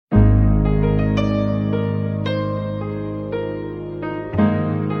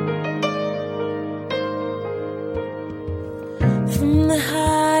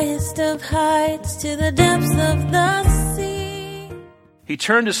with heights to the depths of the sea. He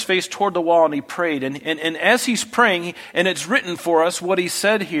turned his face toward the wall and he prayed. And as he's praying, and it's written for us what he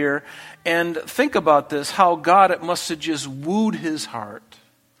said here, and think about this, how God, it must have just wooed his heart.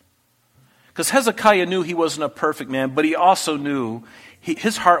 Because Hezekiah knew he wasn't a perfect man, but he also knew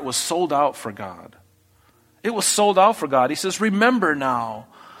his heart was sold out for God. It was sold out for God. He says, remember now,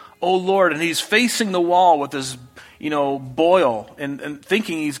 O Lord. And he's facing the wall with his, boil and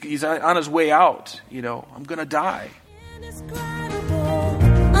thinking he's on his way out. I'm going to die. Indescribable,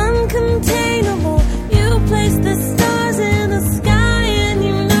 uncontainable, you place the stars in the sky and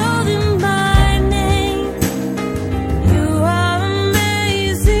you know them by name. You are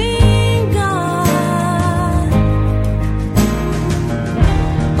amazing, God.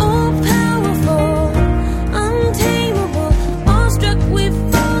 All powerful, untamable, awestruck we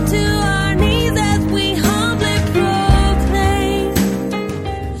fall to our knees as we humbly proclaim.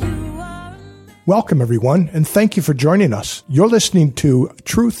 You are Welcome, everyone, and thank you for joining us. You're listening to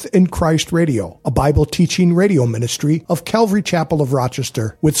Truth in Christ Radio, a Bible teaching radio ministry of Calvary Chapel of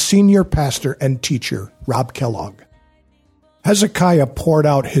Rochester with senior pastor and teacher Rob Kellogg. Hezekiah poured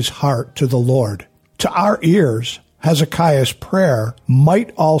out his heart to the Lord. To our ears, Hezekiah's prayer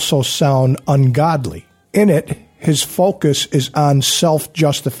might also sound ungodly. In it, his focus is on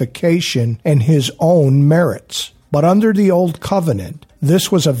self-justification and his own merits. But under the Old Covenant,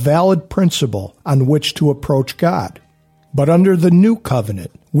 this was a valid principle on which to approach God. But under the New Covenant,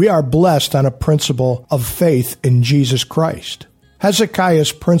 we are blessed on a principle of faith in Jesus Christ.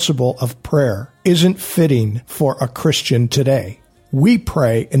 Hezekiah's principle of prayer isn't fitting for a Christian today. We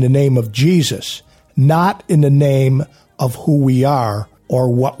pray in the name of Jesus, not in the name of who we are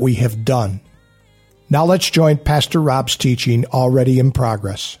or what we have done. Now let's join Pastor Rob's teaching already in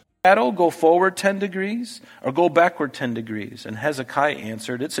progress. Shadow go forward 10 degrees or go backward 10 degrees? And Hezekiah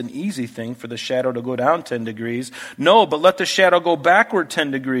answered, it's an easy thing for the shadow to go down 10 degrees. No, but let the shadow go backward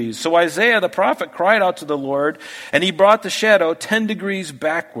 10 degrees. So Isaiah the prophet cried out to the Lord, and he brought the shadow 10 degrees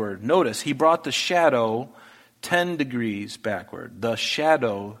backward. Notice, he brought the shadow 10 degrees backward. The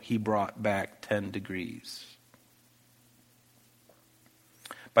shadow he brought back 10 degrees.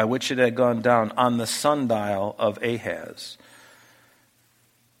 By which it had gone down on the sundial of Ahaz.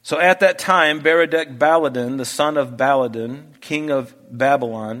 So at that time, Berodach-Baladan, the son of Baladan, king of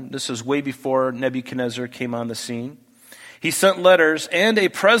Babylon, this is way before Nebuchadnezzar came on the scene, he sent letters and a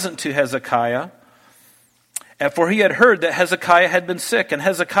present to Hezekiah, for he had heard that Hezekiah had been sick, and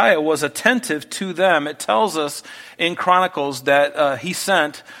Hezekiah was attentive to them. It tells us in Chronicles that he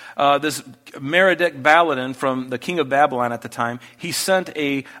sent this Merodach-Baladan from the king of Babylon at the time. He sent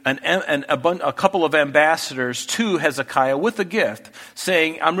a couple of ambassadors to Hezekiah with a gift,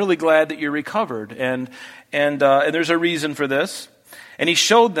 saying, "I'm really glad that you're recovered," and there's a reason for this. And he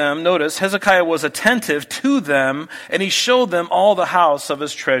showed them, notice, Hezekiah was attentive to them, and he showed them all the house of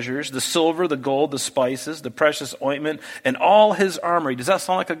his treasures, the silver, the gold, the spices, the precious ointment, and all his armory. Does that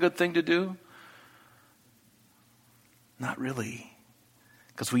sound like a good thing to do? Not really,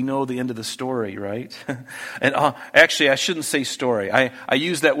 because we know the end of the story, right? And actually, I shouldn't say story. I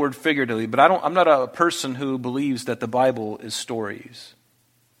use that word figuratively, but I'm not a person who believes that the Bible is stories.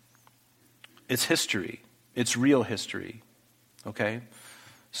 It's history. It's real history. Okay?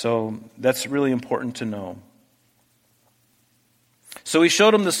 So that's really important to know. So he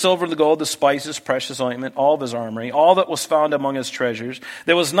showed him the silver, the gold, the spices, precious ointment, all of his armory, all that was found among his treasures.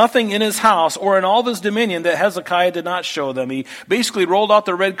 There was nothing in his house or in all of his dominion that Hezekiah did not show them. He basically rolled out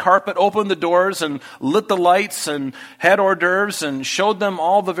the red carpet, opened the doors, and lit the lights, and had hors d'oeuvres, and showed them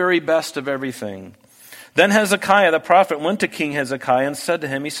all the very best of everything. Then Hezekiah the prophet went to King Hezekiah and said to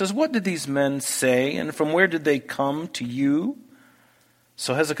him, he says, "What did these men say, and from where did they come to you?"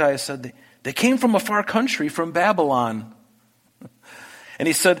 So Hezekiah said, "They came from a far country, from Babylon." And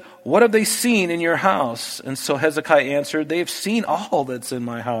he said, "What have they seen in your house?" And so Hezekiah answered, "They have seen all that's in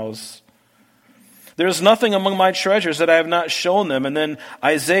my house. There is nothing among my treasures that I have not shown them." And then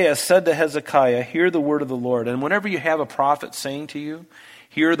Isaiah said to Hezekiah, "Hear the word of the Lord." And whenever you have a prophet saying to you,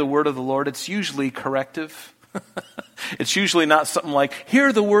 "Hear the word of the Lord," it's usually corrective. It's usually not something like,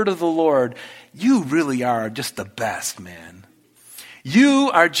 "Hear the word of the Lord. You really are just the best, man. You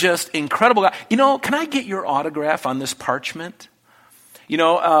are just incredible. Can I get your autograph on this parchment?"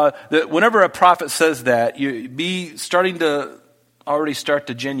 Whenever a prophet says that, you be starting to already start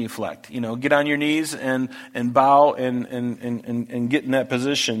to genuflect. Get on your knees and bow and get in that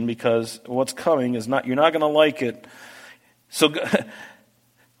position, because what's coming is you're not going to like it. So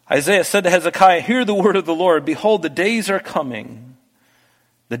Isaiah said to Hezekiah, "Hear the word of the Lord. Behold, the days are coming.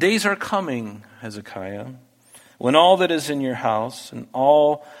 The days are coming, Hezekiah, when all that is in your house and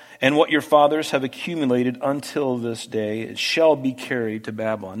and what your fathers have accumulated until this day, it shall be carried to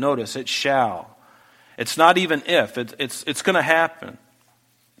Babylon. Notice, it shall. It's not even if. It's going to happen.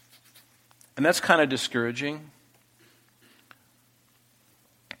 And that's kind of discouraging.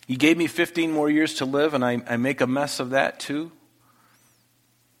 You gave me 15 more years to live, and I make a mess of that too.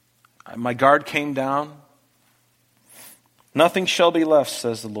 My guard came down. Nothing shall be left,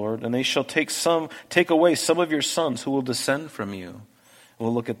 says the Lord, and they shall take away some of your sons who will descend from you.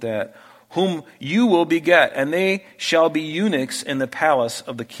 We'll look at that. Whom you will beget, and they shall be eunuchs in the palace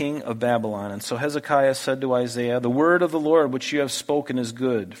of the king of Babylon. And so Hezekiah said to Isaiah, the word of the Lord which you have spoken is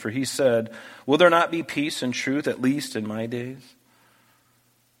good. For he said, will there not be peace and truth, at least in my days?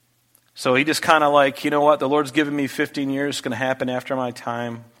 So he just kind of like, you know what, the Lord's given me 15 years. It's going to happen after my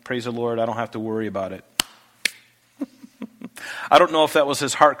time. Praise the Lord, I don't have to worry about it. I don't know if that was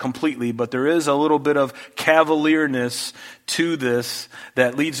his heart completely, but there is a little bit of cavalierness to this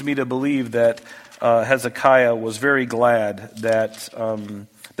that leads me to believe that Hezekiah was very glad that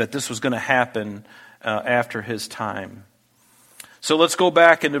this was going to happen after his time. So let's go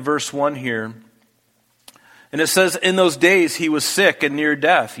back into verse 1 here. And it says, in those days he was sick and near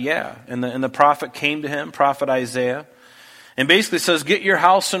death. Yeah. And the prophet came to him, prophet Isaiah, and basically says, get your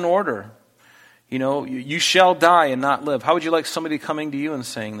house in order. You know, you shall die and not live. How would you like somebody coming to you and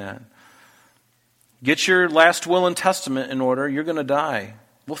saying that? Get your last will and testament in order. You're going to die.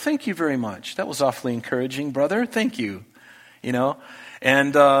 Well, thank you very much. That was awfully encouraging, brother. Thank you. You know,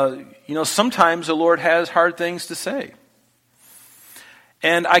 and, sometimes the Lord has hard things to say.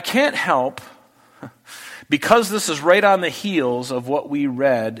 And I can't help, because this is right on the heels of what we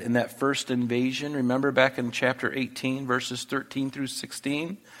read in that first invasion. Remember back in chapter 18, verses 13 through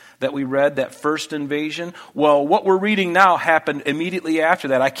 16? That we read, that first invasion. Well, what we're reading now happened immediately after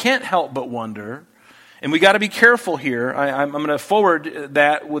that. I can't help but wonder, and we got to be careful here. I'm going to forward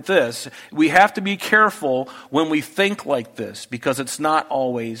that with this. We have to be careful when we think like this, because it's not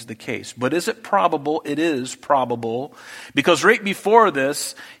always the case. But is it probable? It is probable, because right before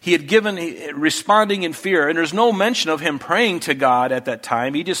this, he had responding in fear, and there's no mention of him praying to God at that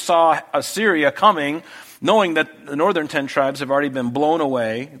time. He just saw Assyria coming, knowing that the northern 10 tribes have already been blown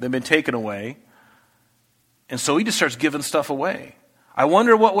away, they've been taken away. And so he just starts giving stuff away. I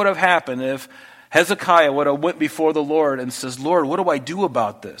wonder what would have happened if Hezekiah would have went before the Lord and says, Lord, what do I do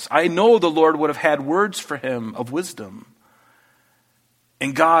about this? I know the Lord would have had words for him of wisdom.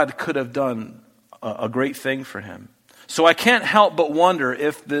 And God could have done a great thing for him. So I can't help but wonder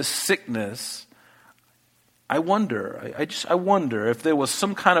if this sickness, I wonder if there was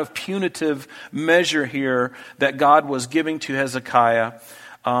some kind of punitive measure here that God was giving to Hezekiah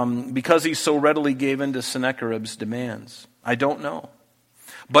because he so readily gave in to Sennacherib's demands. I don't know.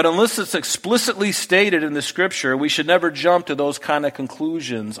 But unless it's explicitly stated in the scripture, we should never jump to those kind of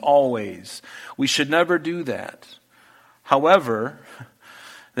conclusions always. We should never do that. However,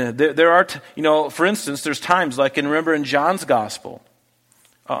 there are, for instance, there's times like remember in John's gospel,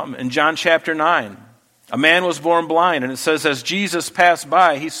 in John chapter 9, a man was born blind, and it says, as Jesus passed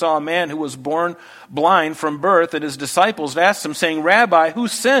by, he saw a man who was born blind from birth, and his disciples asked him, saying, Rabbi, who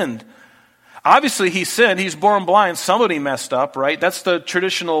sinned? Obviously, he sinned. He's born blind. Somebody messed up, right? That's the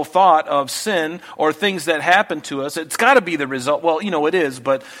traditional thought of sin or things that happen to us. It's got to be the result. Well, it is,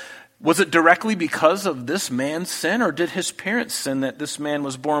 but was it directly because of this man's sin, or did his parents sin that this man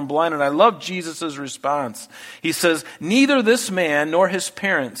was born blind? And I love Jesus' response. He says, neither this man nor his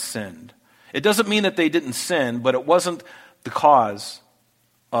parents sinned. It doesn't mean that they didn't sin, but it wasn't the cause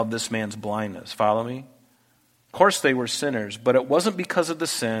of this man's blindness. Follow me? Of course they were sinners, but it wasn't because of the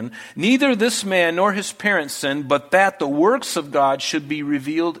sin. Neither this man nor his parents sinned, but that the works of God should be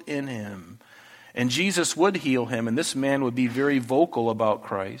revealed in him. And Jesus would heal him, and this man would be very vocal about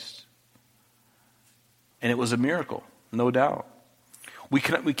Christ. And it was a miracle, no doubt. We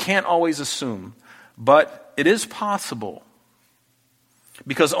can't always assume, but it is possible.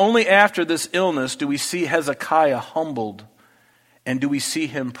 Because only after this illness do we see Hezekiah humbled, and do we see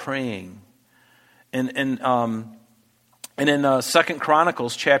him praying. And in 2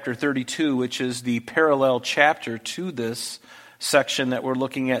 Chronicles chapter 32, which is the parallel chapter to this section that we're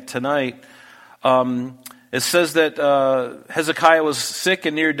looking at tonight, it says that Hezekiah was sick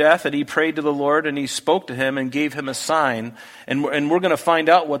and near death, and he prayed to the Lord, and he spoke to him and gave him a sign. And we're going to find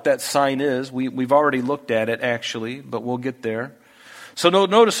out what that sign is. We've already looked at it, actually, but we'll get there. So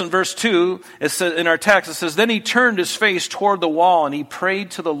notice in verse 2, it says, in our text, it says, then he turned his face toward the wall and he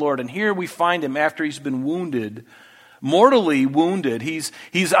prayed to the Lord. And here we find him after he's been wounded, mortally wounded. He's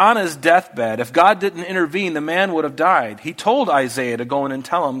on his deathbed. If God didn't intervene, the man would have died. He told Isaiah to go in and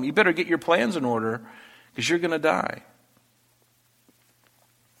tell him, you better get your plans in order because you're going to die.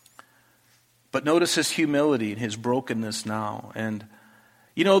 But notice his humility and his brokenness now. And,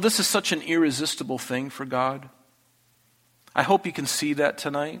 this is such an irresistible thing for God. I hope you can see that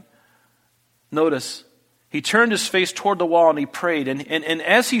tonight. Notice, he turned his face toward the wall and he prayed. And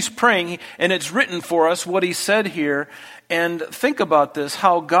as he's praying, and it's written for us what he said here, and think about this,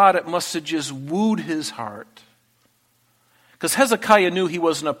 how God, it must have just wooed his heart. Because Hezekiah knew he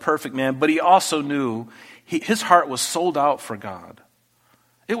wasn't a perfect man, but he also knew his heart was sold out for God.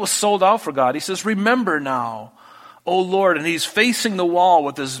 It was sold out for God. He says, remember now, O Lord. And he's facing the wall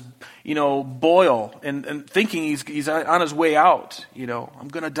with his, boil and thinking he's on his way out. I'm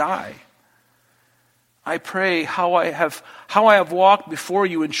going to die. I pray how I have walked before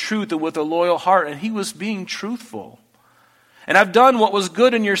you in truth and with a loyal heart. And he was being truthful. And I've done what was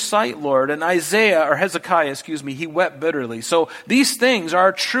good in your sight, Lord. And Hezekiah, he wept bitterly. So these things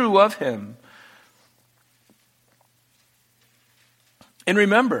are true of him. And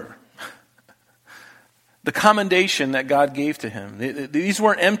remember, the commendation that God gave to him. These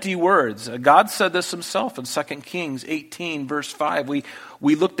weren't empty words. God said this himself in 2 Kings 18, verse 5.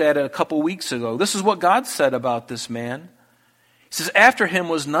 We looked at it a couple weeks ago. This is what God said about this man. He says, after him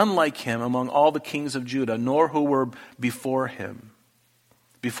was none like him among all the kings of Judah, nor who were before him.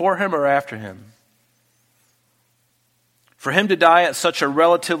 Before him or after him? For him to die at such a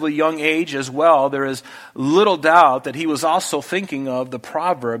relatively young age as well, there is little doubt that he was also thinking of the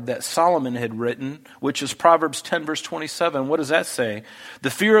proverb that Solomon had written, which is Proverbs 10, verse 27. What does that say? The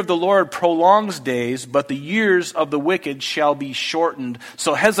fear of the Lord prolongs days, but the years of the wicked shall be shortened.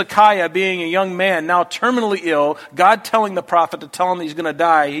 So Hezekiah, being a young man, now terminally ill, God telling the prophet to tell him he's going to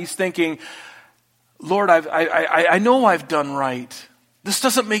die, he's thinking, Lord, I know I've done right. This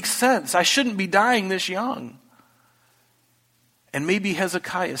doesn't make sense. I shouldn't be dying this young. And maybe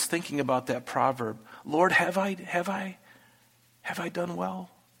Hezekiah is thinking about that proverb. Lord, have I done well?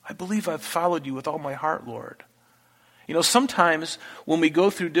 I believe I've followed you with all my heart, Lord. Sometimes when we go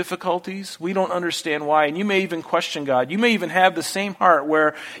through difficulties, we don't understand why. And you may even question God. You may even have the same heart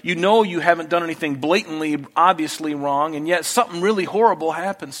where you haven't done anything blatantly, obviously wrong, and yet something really horrible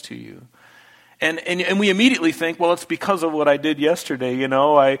happens to you. And we immediately think, well, it's because of what I did yesterday.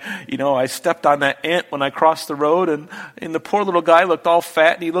 I stepped on that ant when I crossed the road, and the poor little guy looked all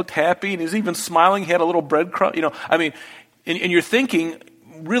fat, and he looked happy, and he was even smiling. He had a little breadcrumb. And you're thinking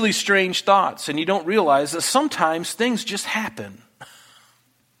really strange thoughts, and you don't realize that sometimes things just happen.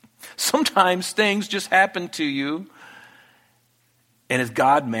 Sometimes things just happen to you. And is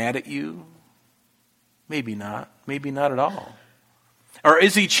God mad at you? Maybe not. Maybe not at all. Or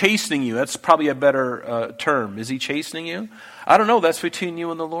is he chastening you? That's probably a better term. Is he chastening you? I don't know. That's between you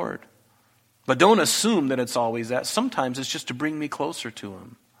and the Lord. But don't assume that it's always that. Sometimes it's just to bring me closer to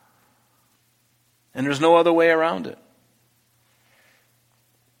him. And there's no other way around it.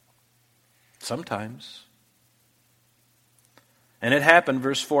 Sometimes. And it happened,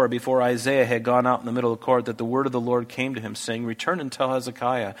 verse 4, before Isaiah had gone out in the middle of the court, that the word of the Lord came to him, saying, return and tell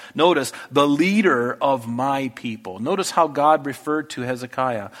Hezekiah. Notice, the leader of my people. Notice how God referred to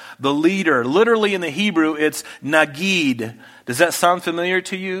Hezekiah. The leader. Literally in the Hebrew, it's Nagid. Does that sound familiar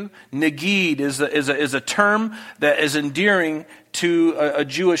to you? Nagid is a term that is endearing to a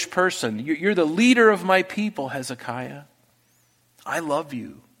Jewish person. You're the leader of my people, Hezekiah. I love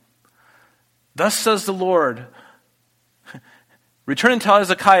you. Thus says the Lord, return and tell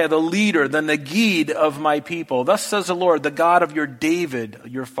Hezekiah, the leader, the Nagid of my people. Thus says the Lord, the God of your David,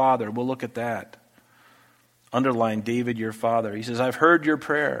 your father. We'll look at that. Underline David, your father. He says, I've heard your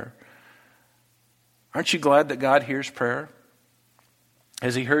prayer. Aren't you glad that God hears prayer?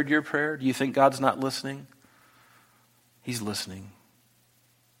 Has he heard your prayer? Do you think God's not listening? He's listening.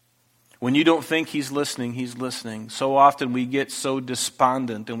 When you don't think he's listening, he's listening. So often we get so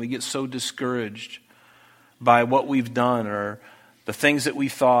despondent and we get so discouraged by what we've done or the things that we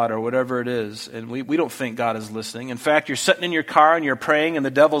thought or whatever it is. And we don't think God is listening. In fact, you're sitting in your car and you're praying and the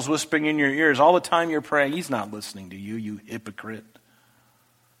devil's whispering in your ears. All the time you're praying, he's not listening to you, you hypocrite.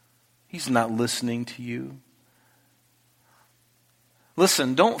 He's not listening to you.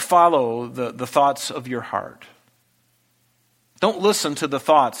 Listen, don't follow the thoughts of your heart. Don't listen to the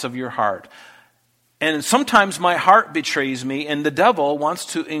thoughts of your heart. And sometimes my heart betrays me, and the devil wants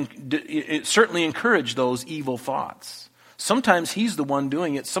to certainly encourage those evil thoughts. Sometimes he's the one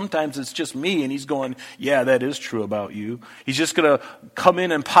doing it. Sometimes it's just me, and he's going, yeah, that is true about you. He's just going to come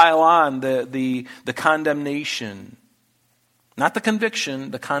in and pile on the condemnation. Not the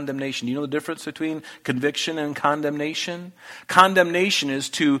conviction, the condemnation. Do you know the difference between conviction and condemnation? Condemnation is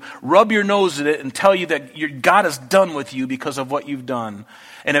to rub your nose at it and tell you that God is done with you because of what you've done.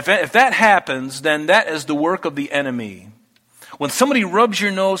 And if that happens, then that is the work of the enemy. When somebody rubs your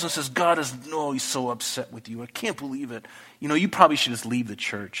nose and says, God is, no, he's so upset with you. I can't believe it. You probably should just leave the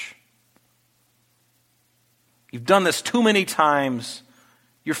church. You've done this too many times.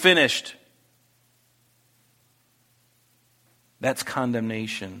 You're finished. That's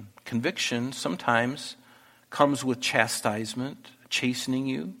condemnation. Conviction sometimes comes with chastisement, chastening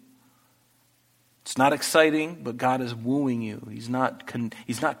you. It's not exciting, but God is wooing you. He's not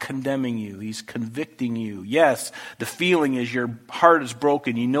condemning you. He's convicting you. Yes, the feeling is your heart is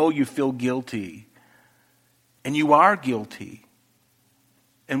broken. You feel guilty. And you are guilty.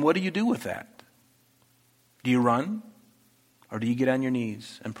 And what do you do with that? Do you run? Or do you get on your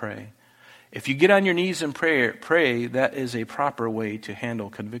knees and pray? If you get on your knees and pray, that is a proper way to handle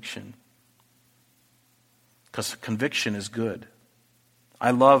conviction. Because conviction is good. I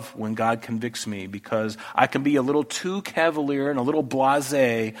love when God convicts me because I can be a little too cavalier and a little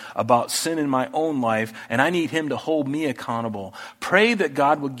blasé about sin in my own life, and I need Him to hold me accountable. Pray that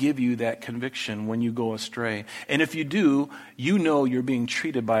God will give you that conviction when you go astray. And if you do, you're being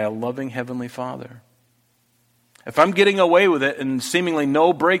treated by a loving Heavenly Father. If I'm getting away with it and seemingly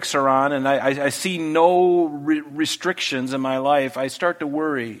no brakes are on and I see no restrictions in my life, I start to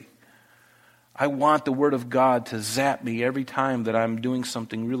worry. I want the Word of God to zap me every time that I'm doing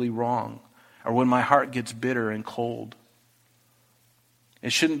something really wrong or when my heart gets bitter and cold.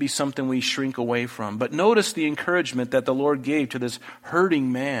 It shouldn't be something we shrink away from. But notice the encouragement that the Lord gave to this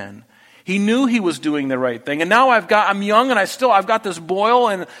hurting man. He knew he was doing the right thing. And now I'm young and I've got this boil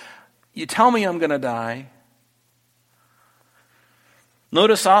and you tell me I'm going to die.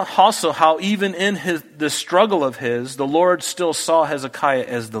 Notice also how even in the struggle of his, the Lord still saw Hezekiah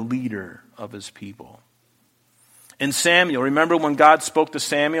as the leader of his people. In Samuel, remember when God spoke to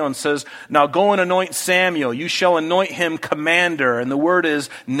Samuel and says, now go and anoint Samuel. You shall anoint him commander. And the word is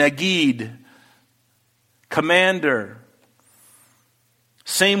Nagid, commander.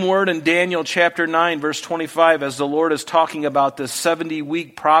 Same word in Daniel chapter 9, verse 25, as the Lord is talking about this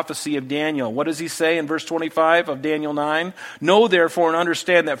 70-week prophecy of Daniel. What does he say in verse 25 of Daniel 9? Know therefore and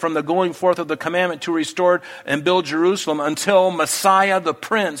understand that from the going forth of the commandment to restore and build Jerusalem until Messiah the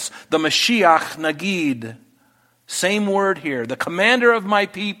Prince, the Mashiach Nagid. Same word here, the commander of my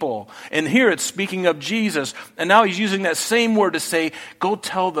people. And here it's speaking of Jesus. And now he's using that same word to say, go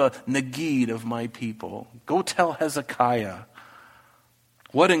tell the Nagid of my people. Go tell Hezekiah.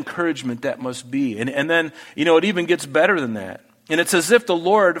 What encouragement that must be. And then, it even gets better than that. And it's as if the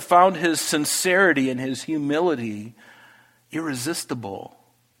Lord found his sincerity and his humility irresistible.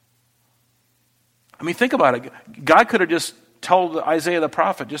 I mean, think about it. God could have just told Isaiah the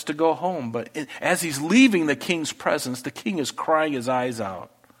prophet just to go home. But as he's leaving the king's presence, the king is crying his eyes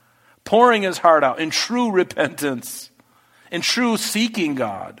out, pouring his heart out in true repentance, in true seeking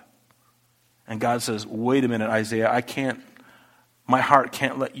God. And God says, wait a minute, Isaiah, my heart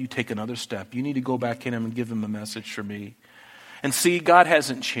can't let you take another step. You need to go back in him and give him a message for me. And see, God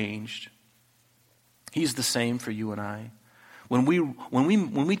hasn't changed. He's the same for you and I. When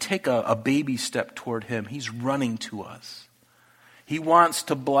we take a baby step toward him, he's running to us. He wants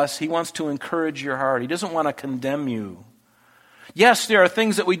to bless. He wants to encourage your heart. He doesn't want to condemn you. Yes, there are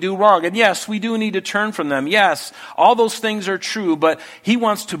things that we do wrong. And yes, we do need to turn from them. Yes, all those things are true, but he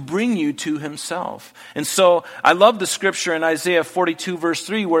wants to bring you to himself. And so I love the scripture in Isaiah 42 verse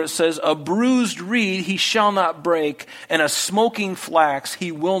 3 where it says, a bruised reed he shall not break, and a smoking flax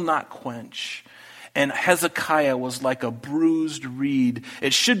he will not quench. And Hezekiah was like a bruised reed.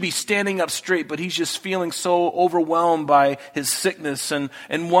 It should be standing up straight, but he's just feeling so overwhelmed by his sickness and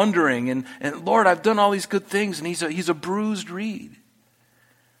wondering. And Lord, I've done all these good things, and he's a bruised reed.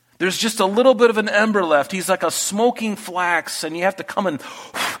 There's just a little bit of an ember left. He's like a smoking flax, and you have to come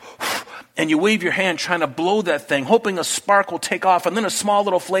and you wave your hand trying to blow that thing, hoping a spark will take off, and then a small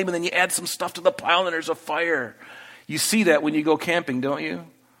little flame, and then you add some stuff to the pile, and there's a fire. You see that when you go camping, don't you?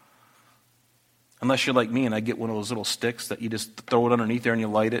 Unless you're like me and I get one of those little sticks that you just throw it underneath there and you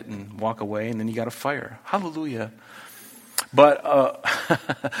light it and walk away and then you got a fire. Hallelujah. But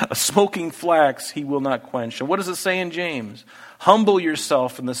a smoking flax he will not quench. And what does it say in James? Humble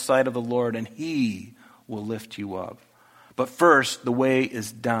yourself in the sight of the Lord and he will lift you up. But first the way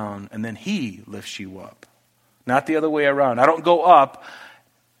is down and then he lifts you up. Not the other way around. I don't go up.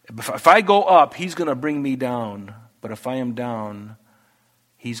 If I go up, he's going to bring me down. But if I am down,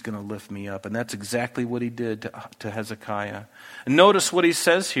 he's going to lift me up. And that's exactly what he did to Hezekiah. And notice what he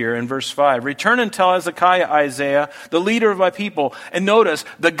says here in verse 5. Return and tell Hezekiah, Isaiah, the leader of my people. And notice,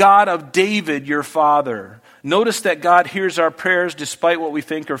 the God of David, your father. Notice that God hears our prayers despite what we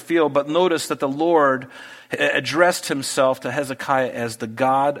think or feel. But notice that the Lord addressed himself to Hezekiah as the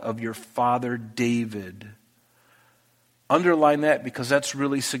God of your father David. Underline that because that's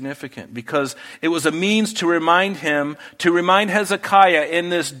really significant. Because it was a means to remind Hezekiah in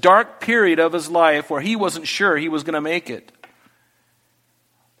this dark period of his life where he wasn't sure he was going to make it.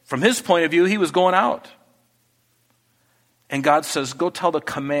 From his point of view, he was going out. And God says, go tell the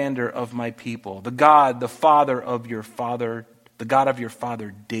commander of my people, the God, the father of your father, the God of your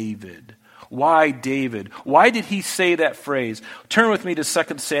father David. Why David? Why did he say that phrase? Turn with me to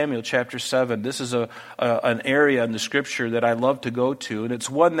 2 Samuel chapter 7. This is an area in the scripture that I love to go to, and it's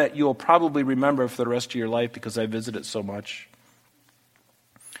one that you'll probably remember for the rest of your life because I visit it so much.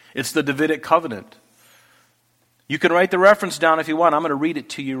 It's the Davidic covenant. You can write the reference down if you want. I'm going to read it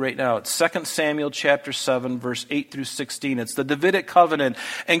to you right now. It's 2 Samuel chapter 7, verse 8 through 16. It's the Davidic covenant.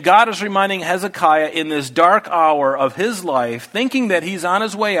 And God is reminding Hezekiah in this dark hour of his life, thinking that he's on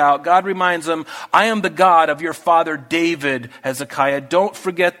his way out, God reminds him, I am the God of your father David, Hezekiah. Don't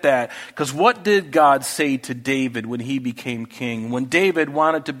forget that. Because what did God say to David when he became king? When David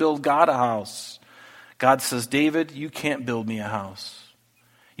wanted to build God a house, God says, David, you can't build me a house.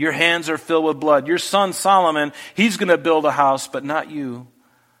 Your hands are filled with blood. Your son Solomon, he's going to build a house, but not you.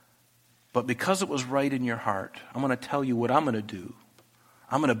 But because it was right in your heart, I'm going to tell you what I'm going to do.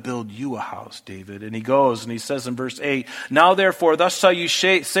 I'm going to build you a house, David. And he goes and he says in verse 8, Now therefore, thus shall you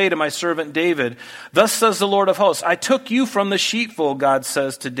say to my servant David, Thus says the Lord of hosts, I took you from the sheepfold, God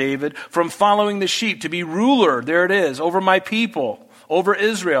says to David, from following the sheep to be ruler, there it is, over my people, over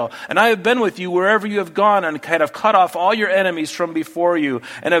Israel. And I have been with you wherever you have gone and kind of cut off all your enemies from before you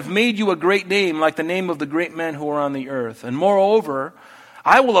and have made you a great name like the name of the great men who are on the earth. And moreover,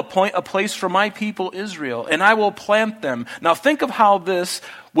 I will appoint a place for my people Israel and I will plant them. Now think of how this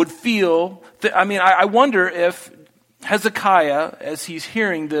would feel. I wonder if Hezekiah, as he's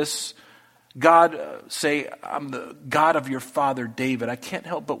hearing this, God say, I'm the God of your father David. I can't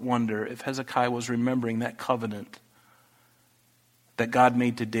help but wonder if Hezekiah was remembering that covenant that God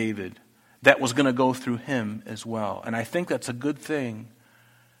made to David, that was going to go through him as well. And I think that's a good thing.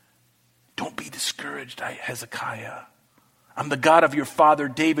 Don't be discouraged, Hezekiah. I'm the God of your father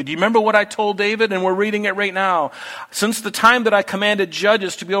David. Do you remember what I told David? And we're reading it right now. Since the time that I commanded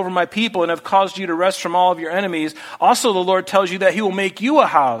judges to be over my people and have caused you to rest from all of your enemies, also the Lord tells you that he will make you a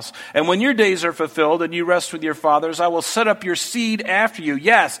house. And when your days are fulfilled and you rest with your fathers, I will set up your seed after you.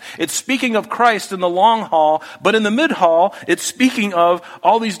 Yes, it's speaking of Christ in the long haul, but in the mid haul, it's speaking of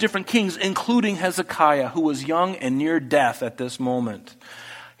all these different kings, including Hezekiah, who was young and near death at this moment.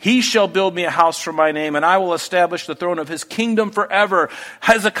 He shall build me a house for my name, and I will establish the throne of his kingdom forever.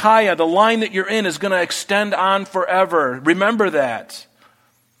 Hezekiah, the line that you're in is going to extend on forever. Remember that.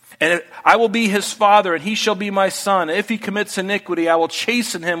 And I will be his father, and he shall be my son. If he commits iniquity, I will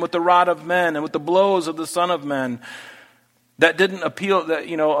chasten him with the rod of men and with the blows of the son of men. That didn't appeal,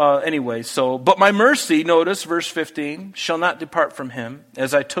 anyway. But my mercy, notice verse 15, shall not depart from him,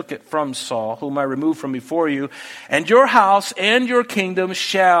 as I took it from Saul, whom I removed from before you. And your house and your kingdom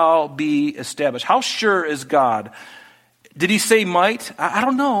shall be established. How sure is God? Did he say might? I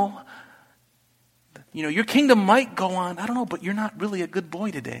don't know. Your kingdom might go on. I don't know, but you're not really a good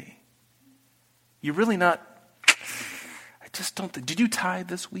boy today. You're really not. I just don't think. Did you tithe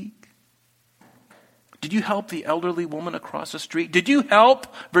this week? Did you help the elderly woman across the street? Did you help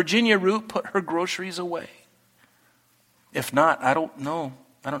Virginia Root put her groceries away? If not, I don't know.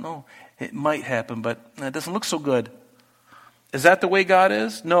 It might happen, but it doesn't look so good. Is that the way God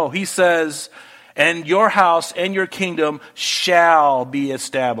is? No, he says, and your house and your kingdom shall be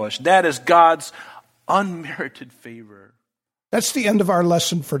established. That is God's unmerited favor. That's the end of our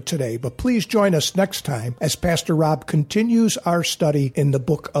lesson for today, but please join us next time as Pastor Rob continues our study in the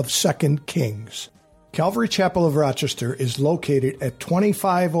book of 2 Kings. Calvary Chapel of Rochester is located at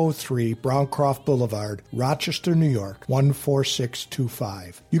 2503 Browncroft Boulevard, Rochester, New York,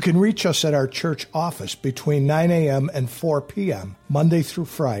 14625. You can reach us at our church office between 9 a.m. and 4 p.m., Monday through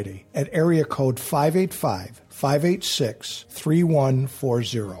Friday, at area code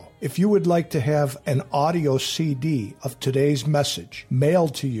 585-586-3140. If you would like to have an audio CD of today's message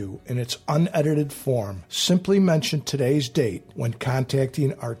mailed to you in its unedited form, simply mention today's date when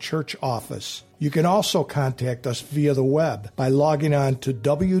contacting our church office. You can also contact us via the web by logging on to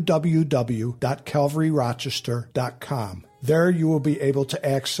www.calvaryrochester.com. There you will be able to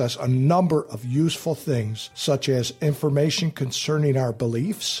access a number of useful things, such as information concerning our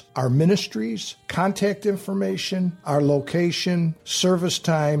beliefs, our ministries, contact information, our location, service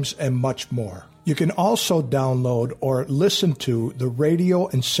times, and much more. You can also download or listen to the radio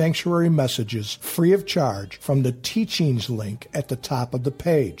and sanctuary messages free of charge from the teachings link at the top of the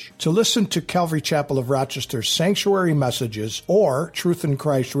page. To listen to Calvary Chapel of Rochester sanctuary messages or Truth in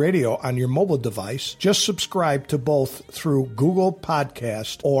Christ Radio on your mobile device, just subscribe to both through Google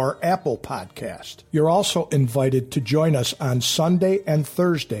Podcast or Apple Podcast. You're also invited to join us on Sunday and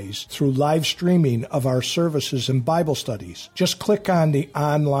Thursdays through live streaming of our services and Bible studies. Just click on the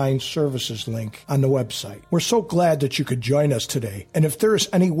online services link on the website. We're so glad that you could join us today. And if there is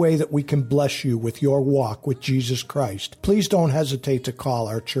any way that we can bless you with your walk with Jesus Christ, please don't hesitate to call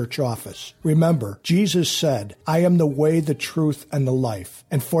our church office. Remember, Jesus said, "I am the way, the truth, and the life.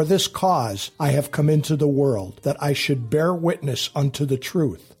 And for this cause I have come into the world, that I should bear witness unto the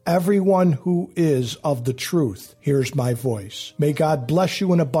truth. Everyone who is of the truth hears my voice." May God bless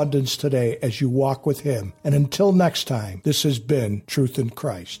you in abundance today as you walk with Him. And until next time, this has been Truth in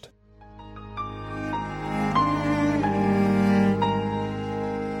Christ.